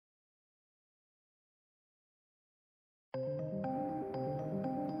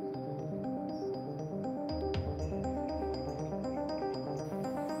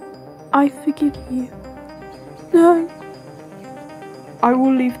I forgive you. No. I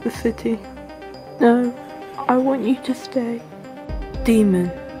will leave the city. No, I want you to stay.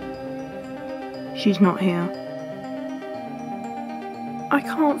 Daemon. She's not here. I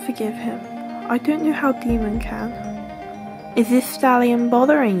can't forgive him. I don't know how Daemon can. Is this stallion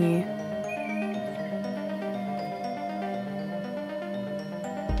bothering you?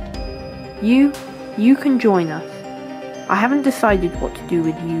 You can join us. I haven't decided what to do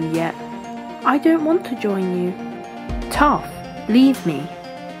with you yet. I don't want to join you. Tough, leave me.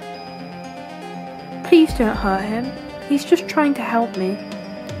 Please don't hurt him. He's just trying to help me.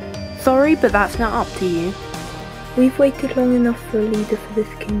 Sorry, but that's not up to you. We've waited long enough for a leader for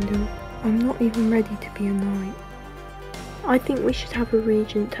this kingdom. I'm not even ready to be a knight. I think we should have a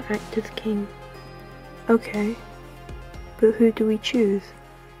regent to act as king. Okay, but who do we choose?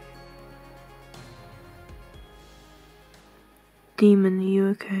 Daemon, are you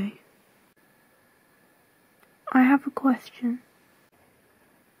okay? I have a question.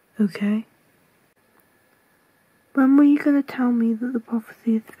 Okay. When were you going to tell me that the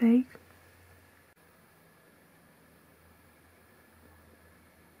prophecy is fake?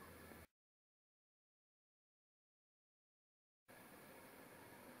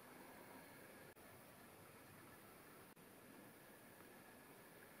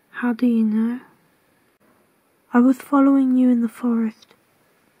 How do you know? I was following you in the forest.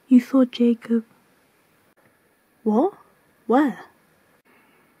 You saw Jacob. What? Where?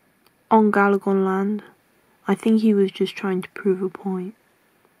 On Galagon land. I think he was just trying to prove a point.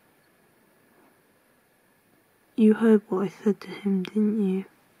 You heard what I said to him, didn't you?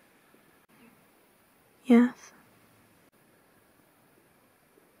 Yes.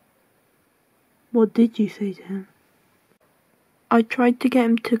 What did you say to him? I tried to get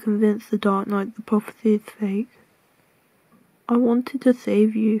him to convince the Dark Knight the prophecy is fake. I wanted to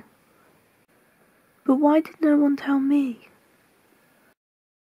save you. But why did no one tell me?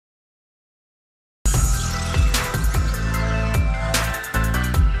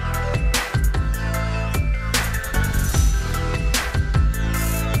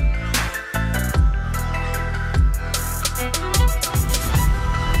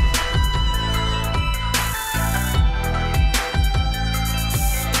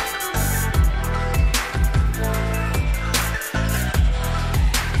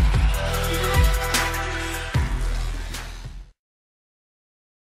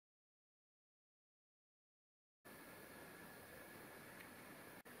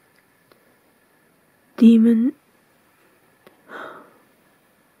 Daemon,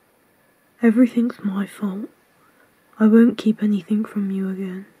 everything's my fault. I won't keep anything from you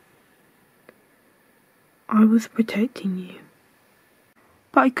again. I was protecting you.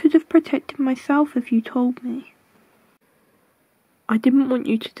 But I could have protected myself if you told me. I didn't want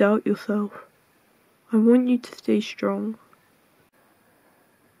you to doubt yourself. I want you to stay strong.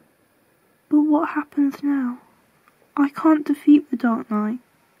 But what happens now? I can't defeat the Dark Knight.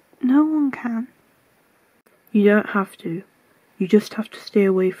 No one can. You don't have to. You just have to stay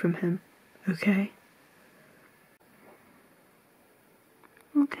away from him, okay?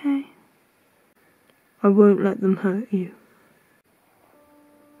 Okay. I won't let them hurt you.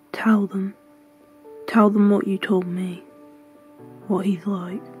 Tell them. Tell them what you told me. What he's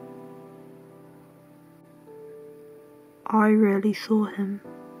like. I rarely saw him,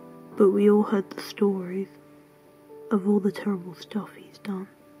 but we all heard the stories of all the terrible stuff he's done.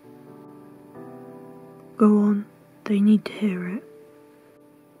 Go on, they need to hear it.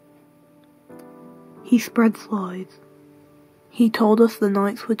 He spreads lies. He told us the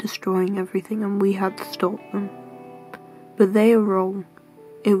knights were destroying everything and we had to stop them. But they are wrong.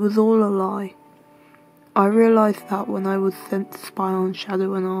 It was all a lie. I realised that when I was sent to spy on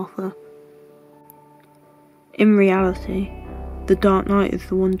Shadow and Arthur. In reality, the Dark Knight is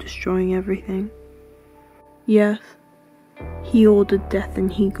the one destroying everything. Yes, he ordered death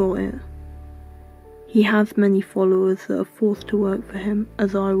and he got it. He has many followers that are forced to work for him,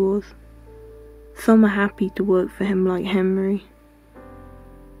 as I was. Some are happy to work for him like Henry.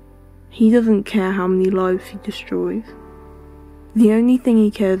 He doesn't care how many lives he destroys. The only thing he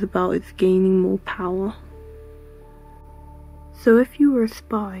cares about is gaining more power. So if you were a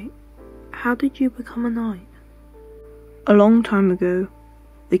spy, how did you become a knight? A long time ago,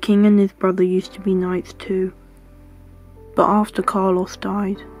 the king and his brother used to be knights too. But after Carlos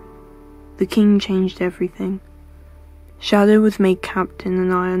died, the king changed everything. Shadow was made captain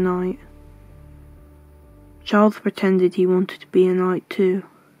and I a knight. Charles pretended he wanted to be a knight too,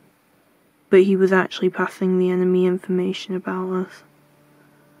 but he was actually passing the enemy information about us.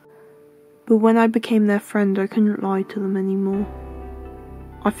 But when I became their friend, I couldn't lie to them anymore.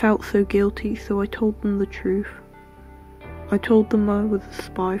 I felt so guilty, so I told them the truth. I told them I was a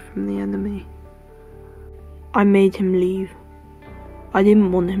spy from the enemy. I made him leave. I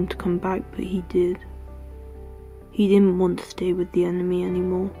didn't want him to come back, but he did. He didn't want to stay with the enemy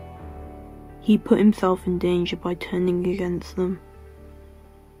anymore. He put himself in danger by turning against them.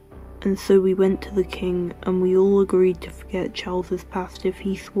 And so we went to the king, and we all agreed to forget Charles's past if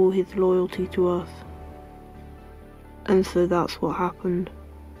he swore his loyalty to us. And so that's what happened.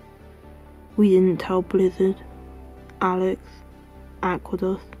 We didn't tell Blizzard, Alex,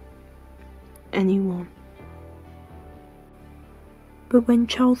 Aquadus, anyone. But when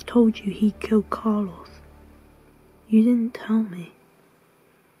Charles told you he killed Carlos, you didn't tell me.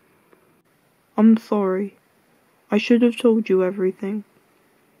 I'm sorry. I should have told you everything.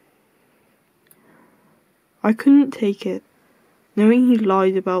 I couldn't take it, knowing he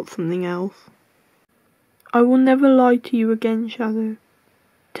lied about something else. I will never lie to you again, Shadow.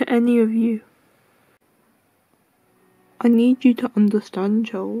 To any of you. I need you to understand,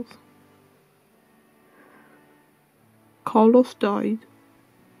 Charles. Carlos died,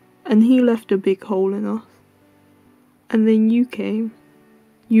 and he left a big hole in us. And then you came.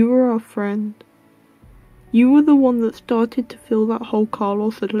 You were our friend. You were the one that started to fill that hole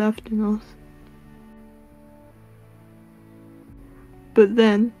Carlos had left in us. But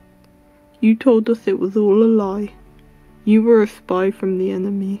then, you told us it was all a lie. You were a spy from the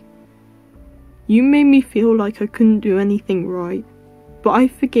enemy. You made me feel like I couldn't do anything right, but I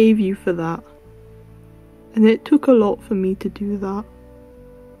forgave you for that. And it took a lot for me to do that.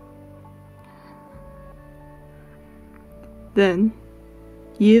 Then,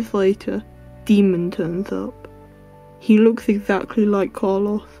 years later, Daemon turns up. He looks exactly like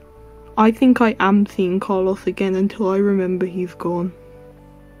Carlos. I think I am seeing Carlos again until I remember he's gone.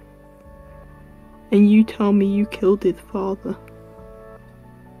 And you tell me you killed his father.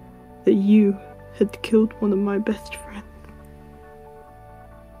 That you had killed one of my best friends.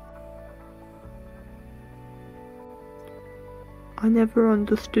 I never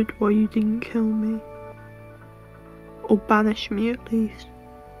understood why you didn't kill me. Or banish me at least.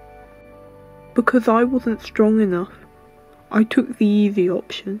 Because I wasn't strong enough. I took the easy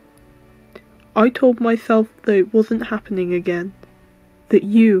option. I told myself that it wasn't happening again. That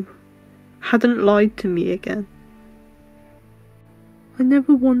you hadn't lied to me again. I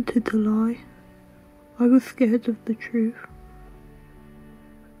never wanted to lie. I was scared of the truth.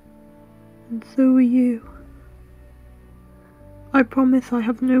 And so were you. I promise I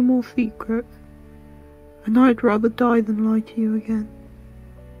have no more secrets, and I'd rather die than lie to you again.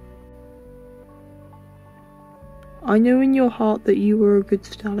 I know in your heart that you were a good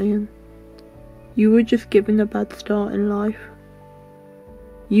stallion. You were just given a bad start in life.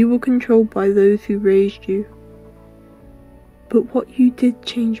 You were controlled by those who raised you. But what you did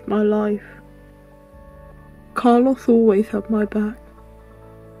changed my life. Carlos always had my back.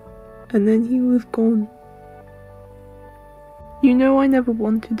 And then he was gone. You know I never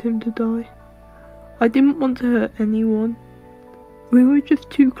wanted him to die. I didn't want to hurt anyone. We were just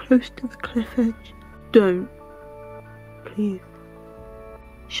too close to the cliff edge. Don't. Please.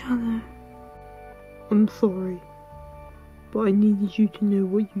 Shadow. I'm sorry. But I needed you to know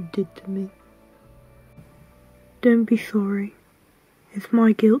what you did to me. Don't be sorry. It's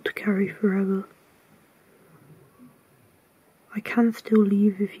my guilt to carry forever. I can still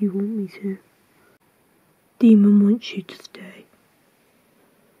leave if you want me to. Daemon wants you to stay.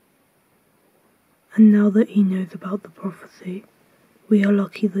 And now that he knows about the prophecy, we are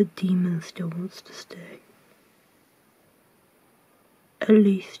lucky that Daemon still wants to stay. At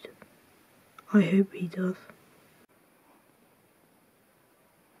least, I hope he does.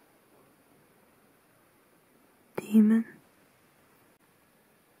 Daemon?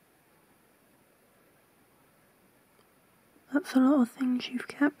 That's a lot of things you've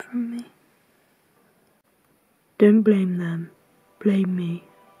kept from me. Don't blame them. Blame me.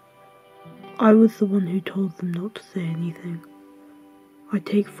 I was the one who told them not to say anything. I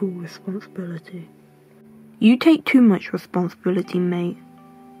take full responsibility. You take too much responsibility, mate.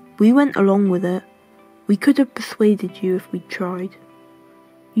 We went along with it. We could have persuaded you if we'd tried.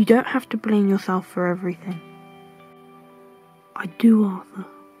 You don't have to blame yourself for everything. I do, Arthur.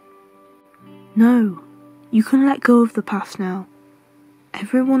 No, you can let go of the past now.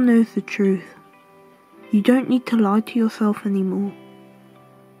 Everyone knows the truth. You don't need to lie to yourself anymore.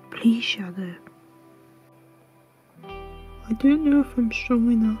 Please, Shadow. I don't know if I'm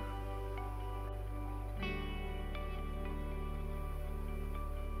strong enough.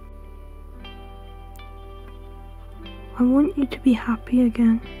 I want you to be happy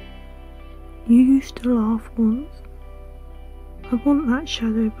again. You used to laugh once. I want that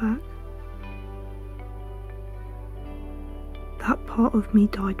shadow back. That part of me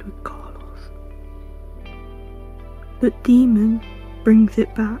died with Carlos. But Daemon brings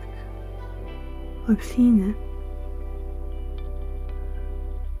it back. I've seen it.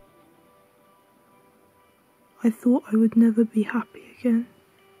 I thought I would never be happy again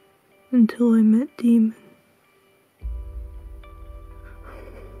until I met Daemon.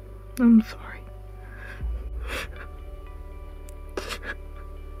 I'm sorry.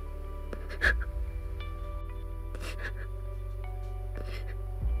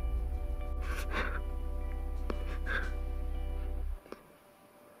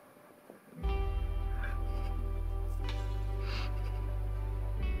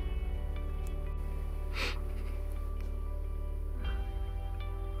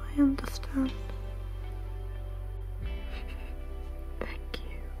 I understand. Thank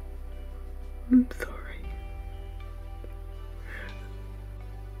you. I'm sorry.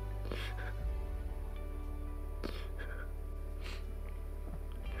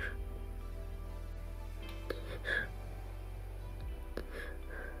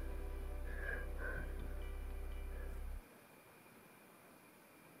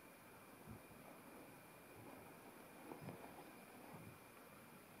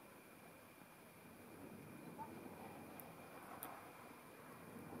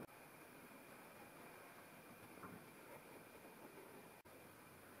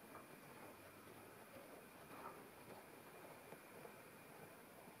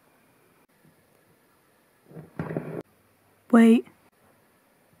 Wait.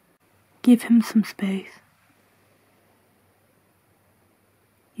 Give him some space.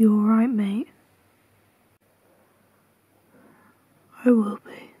 You alright, mate? I will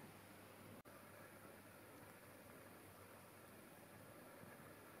be.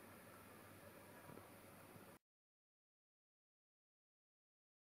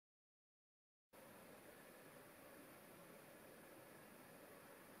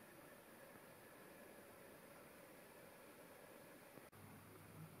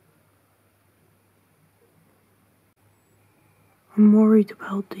 I'm worried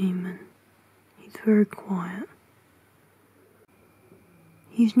about Daemon. He's very quiet.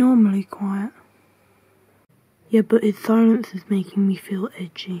 He's normally quiet. Yeah, but his silence is making me feel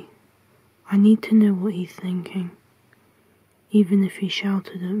edgy. I need to know what he's thinking. Even if he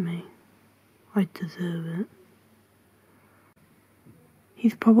shouted at me, I deserve it.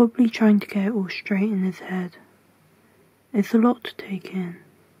 He's probably trying to get it all straight in his head. It's a lot to take in.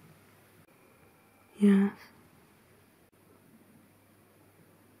 Yes.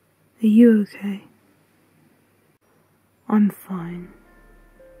 Are you okay? I'm fine.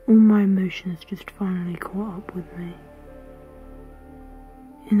 All my emotions just finally caught up with me.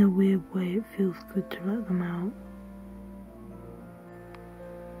 In a weird way, it feels good to let them out.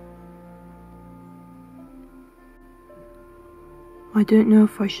 I don't know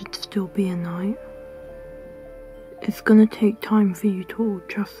if I should still be a knight. It's gonna take time for you to all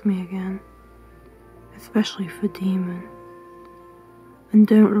trust me again. Especially for Daemon. And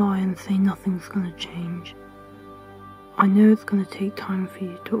don't lie and say nothing's gonna change. I know it's gonna take time for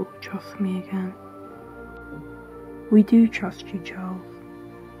you to all trust me again. We do trust you, Charles.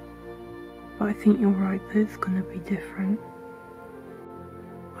 But I think you're right that it's gonna be different.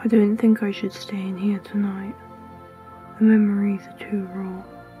 I don't think I should stay in here tonight. The memories are too raw.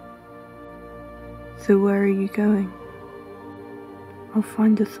 So where are you going? I'll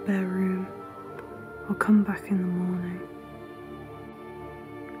find a spare room. I'll come back in the morning.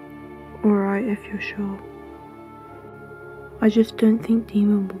 Alright, if you're sure. I just don't think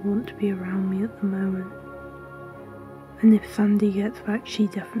Daemon will want to be around me at the moment. And if Sandy gets back, she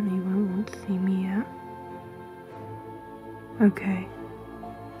definitely won't want to see me yet. Okay.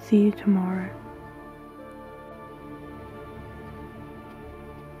 See you tomorrow.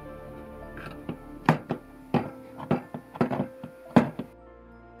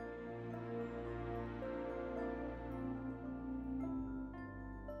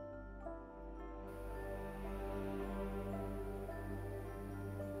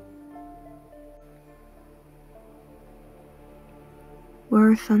 Where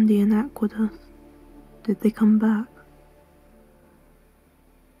are Sandy and Aquadus? Did they come back?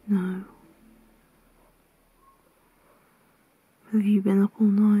 No. Have you been up all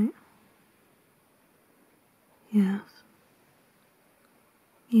night? Yes.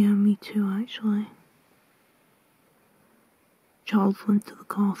 Yeah, me too, actually. Charles went to the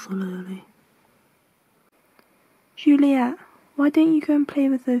castle early. Juliet, why don't you go and play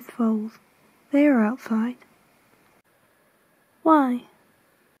with those foals? They are outside. Why?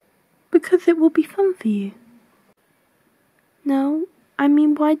 Because it will be fun for you. No, I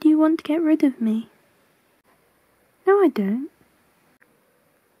mean, why do you want to get rid of me? No, I don't.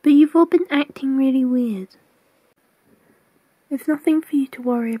 But you've all been acting really weird. There's nothing for you to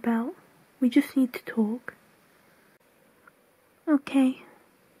worry about. We just need to talk. Okay.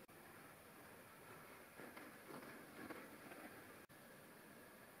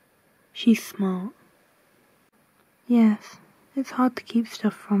 She's smart. Yes, it's hard to keep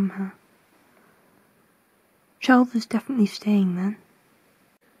stuff from her. Charles is definitely staying then.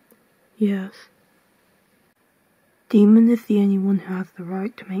 Yes. Daemon is the only one who has the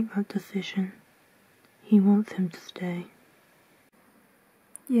right to make that decision. He wants him to stay.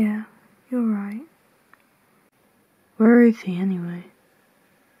 Yeah, you're right. Where is he anyway?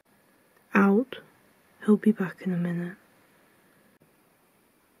 Out. He'll be back in a minute.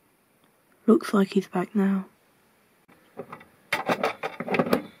 Looks like he's back now.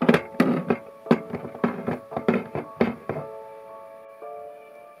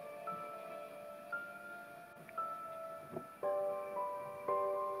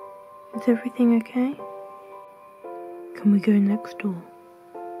 Is everything okay? Can we go next door?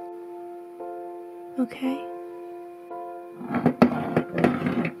 Okay.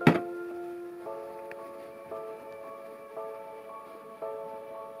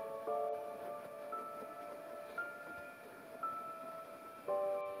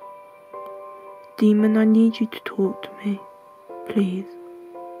 Daemon, I need you to talk to me. Please.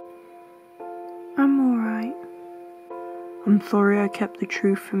 I'm alright. I'm sorry I kept the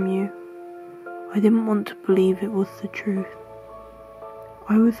truth from you. I didn't want to believe it was the truth.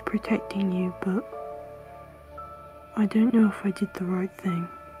 I was protecting you, but I don't know if I did the right thing.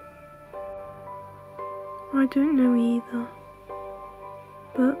 I don't know either.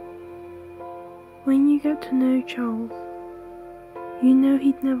 But when you get to know Charles, you know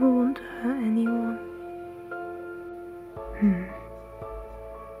he'd never want to hurt anyone.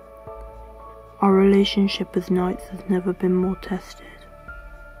 Our relationship as knights has never been more tested.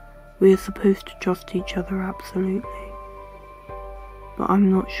 We are supposed to trust each other absolutely. But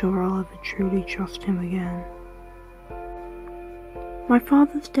I'm not sure I'll ever truly trust him again. My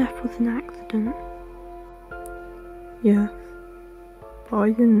father's death was an accident. Yes, but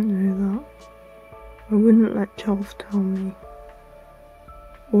I didn't know that. I wouldn't let Charles tell me.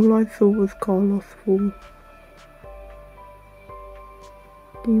 All I saw was Carlos fall.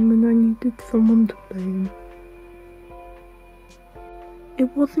 Daemon, I needed someone to blame. It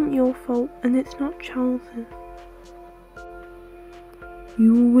wasn't your fault, and it's not Charles's.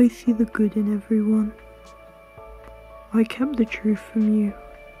 You always see the good in everyone. I kept the truth from you,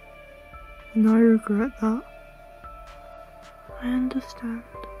 and I regret that. I understand.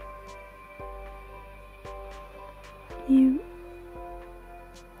 You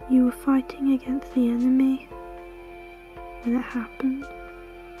were fighting against the enemy when it happened?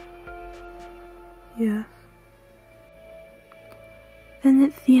 Yes. Then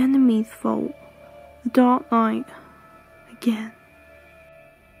it's the enemy's fault. The Dark Knight. Again.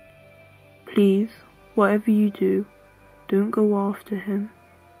 Please, whatever you do, don't go after him.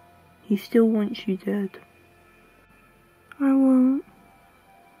 He still wants you dead. I won't.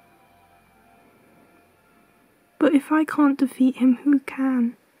 But if I can't defeat him, who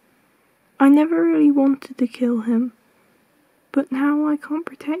can? I never really wanted to kill him, but now I can't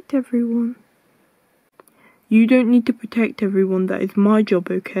protect everyone. You don't need to protect everyone, that is my job,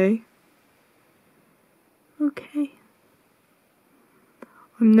 okay? Okay.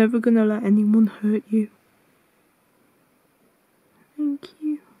 I'm never gonna let anyone hurt you. Thank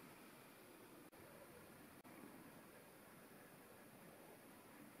you.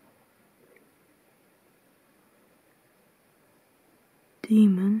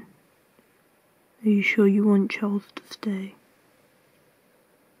 Daemon, are you sure you want Charles to stay?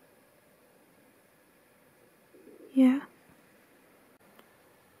 Yeah.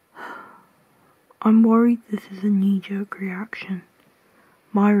 I'm worried this is a knee-jerk reaction.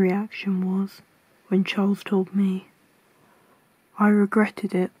 My reaction was, when Charles told me. I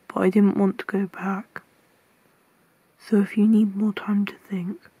regretted it, but I didn't want to go back. So if you need more time to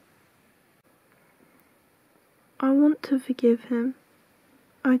think. I want to forgive him.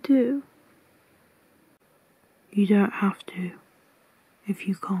 I do. You don't have to, if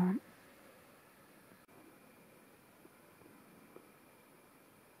you can't.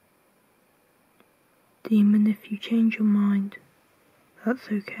 Daemon, if you change your mind, that's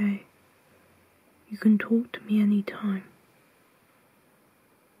okay. You can talk to me anytime.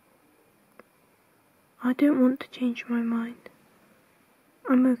 I don't want to change my mind.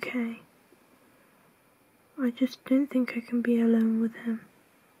 I'm okay. I just don't think I can be alone with him.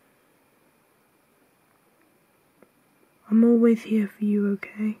 I'm always here for you,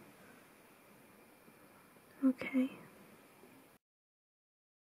 okay? Okay.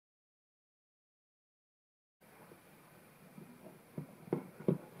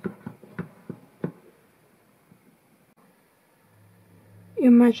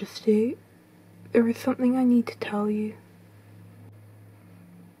 Your Majesty, there is something I need to tell you.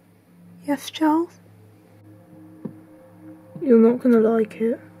 Yes, Charles? You're not gonna like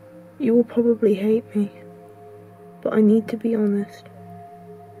it. You will probably hate me. But I need to be honest.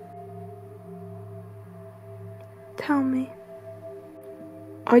 Tell me.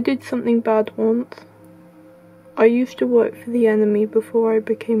 I did something bad once. I used to work for the enemy before I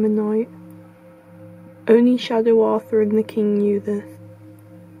became a knight. Only Shadow Arthur and the king knew this.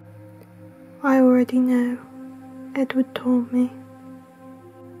 I already know. Edward told me.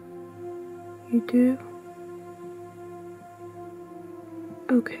 You do?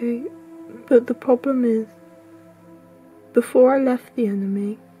 Okay, but the problem is, before I left the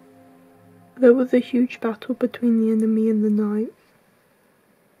enemy, there was a huge battle between the enemy and the knights.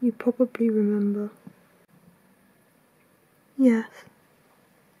 You probably remember. Yes,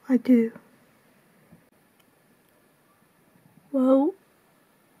 I do. Well,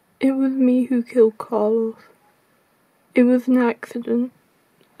 it was me who killed Carlos. It was an accident,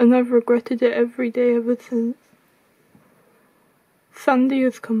 and I've regretted it every day ever since. Sandy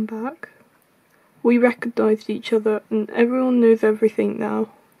has come back. We recognised each other, and everyone knows everything now.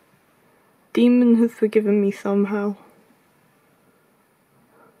 Daemon has forgiven me somehow.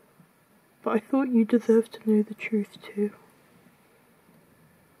 But I thought you deserved to know the truth too.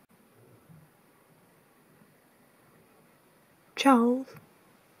 Charles,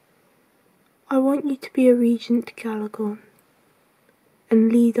 I want you to be a regent to Galagon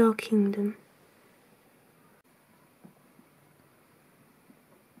and lead our kingdom.